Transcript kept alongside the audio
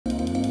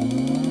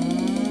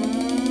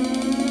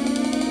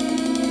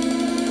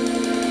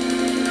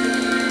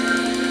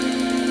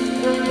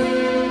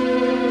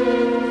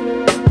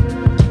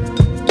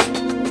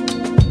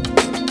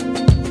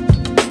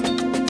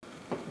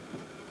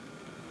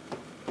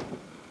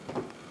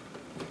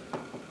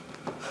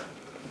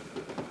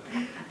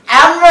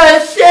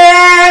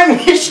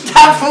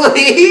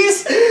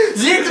please?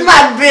 It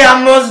might be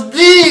our most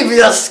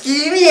devious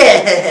scheme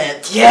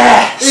yet.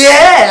 Yes!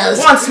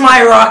 Yes! Once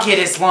my rocket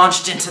is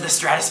launched into the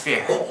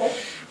stratosphere,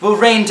 we'll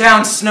rain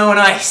down snow and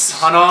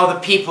ice on all the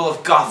people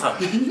of Gotham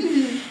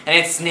and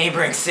its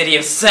neighboring city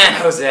of San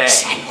Jose.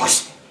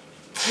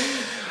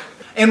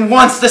 And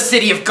once the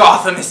city of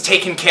Gotham is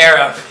taken care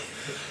of,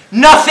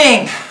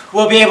 nothing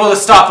will be able to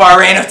stop our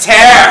reign of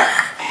terror.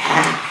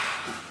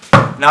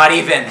 Not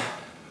even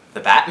the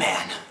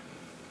Batman.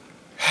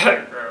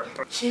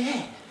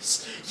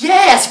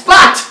 Yes,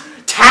 but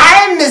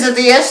time is of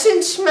the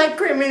essence, my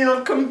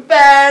criminal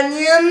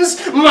companions.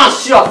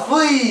 Monsieur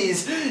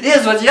Freeze,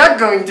 here's what you're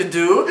going to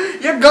do.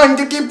 You're going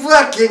to keep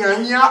working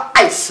on your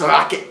ice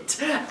rocket.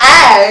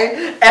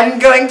 I am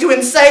going to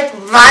incite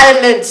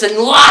violence and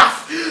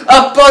wrath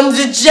upon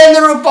the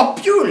general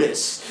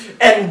populace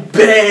and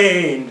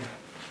Bane.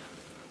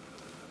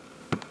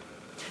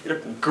 You're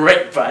looking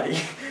great, buddy.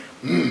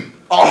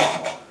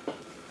 Oh.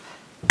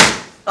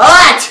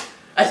 Alright!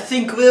 I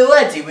think we're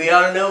ready. We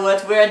all know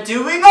what we're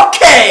doing.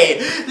 Okay,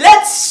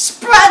 let's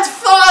spread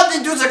forth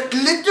into the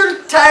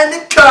little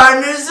tiny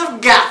corners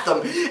of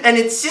Gotham and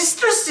its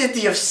sister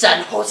city of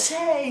San Jose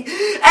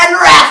and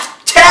wreak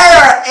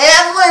terror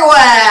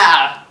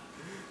everywhere.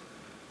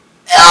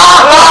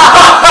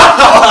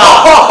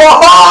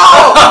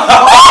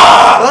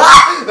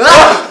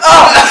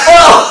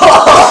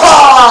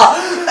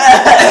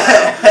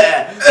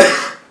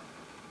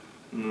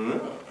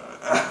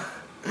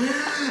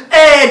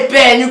 Hey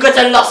Ben, you got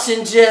a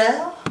lozenge?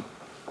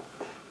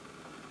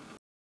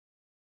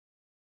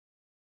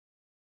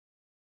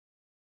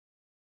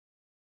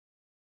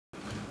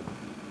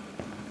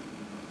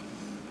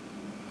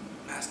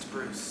 Master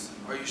Bruce,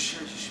 are you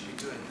sure you should be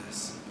doing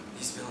this?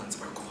 These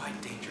villains are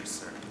quite dangerous,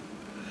 sir.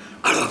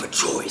 I don't have a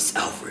choice,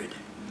 Alfred.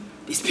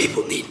 These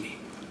people need me.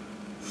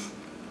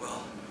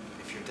 Well,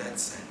 if you're dead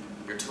set,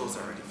 your tools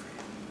are ready for you.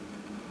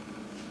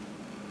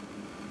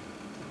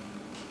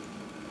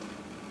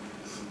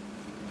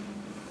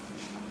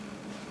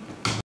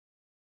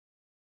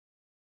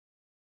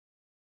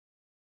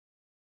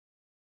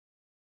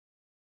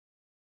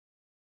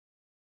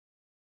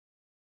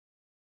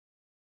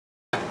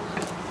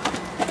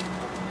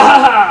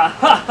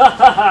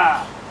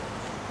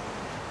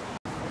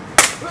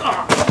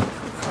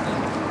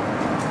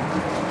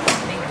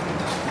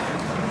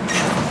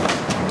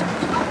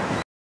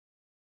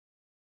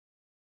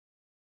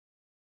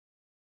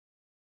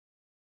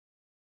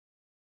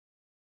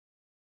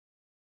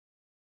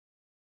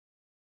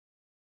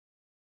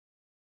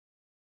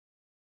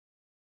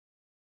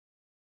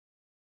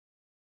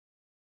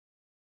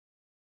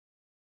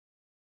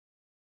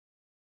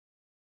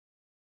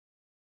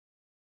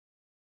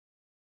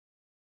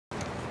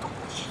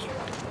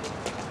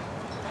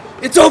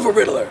 It's over,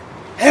 Riddler.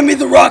 Hand me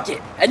the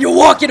rocket, and you'll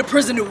walk into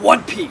prison in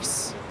one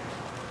piece.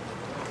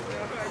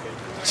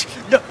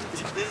 No,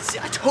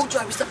 I told you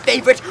I was the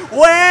favorite.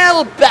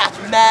 Well,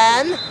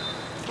 Batman,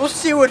 we'll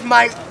see what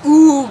my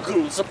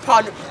oogles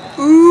upon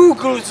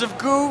oogles of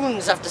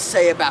goons have to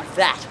say about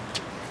that.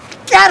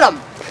 Get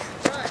 'em!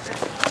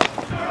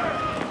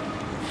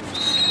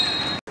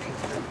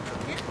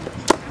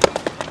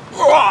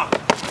 Wow.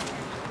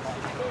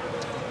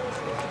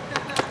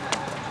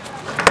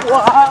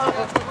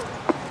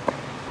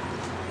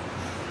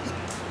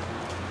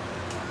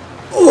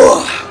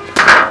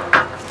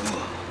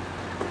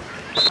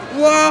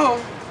 Wow.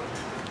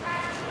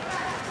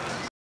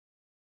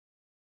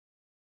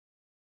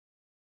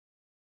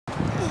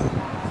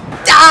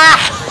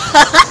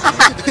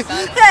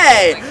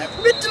 Hey,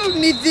 riddle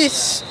me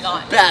this,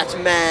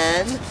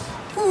 Batman.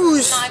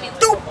 Who's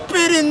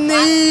stupid in the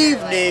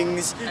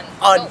evenings,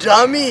 a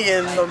dummy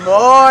in the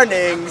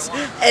mornings,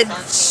 and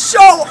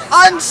so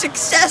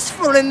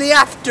unsuccessful in the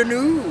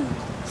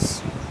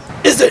afternoons?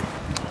 Is it?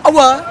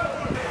 What?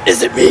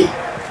 Is it me?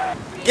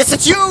 Yes,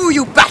 it's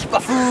you bat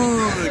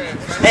buffoon!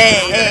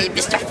 Hey,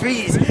 Mr.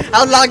 Freeze,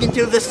 how long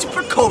until the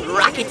super cold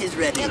rocket is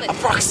ready?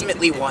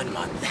 Approximately 1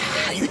 month.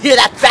 You hear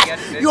that, Bat?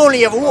 You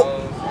only have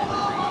 1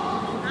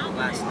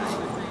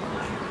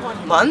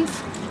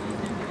 month?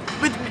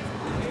 But,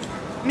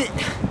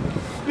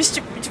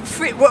 Mr.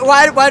 Freeze,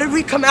 why did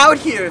we come out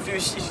here if it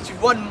was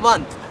 1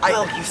 month?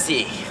 Well, you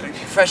see,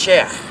 fresh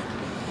air.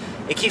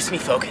 It keeps me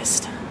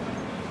focused.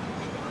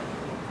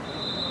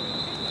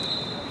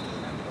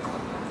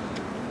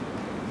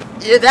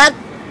 Hear that,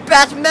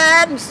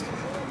 Batman? It's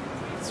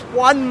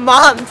 1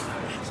 month.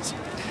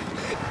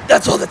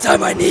 That's all the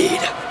time I need.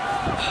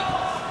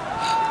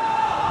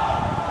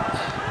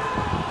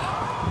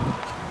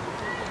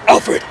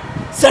 Alfred,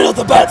 set out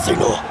the bat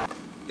signal.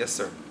 Yes,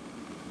 sir.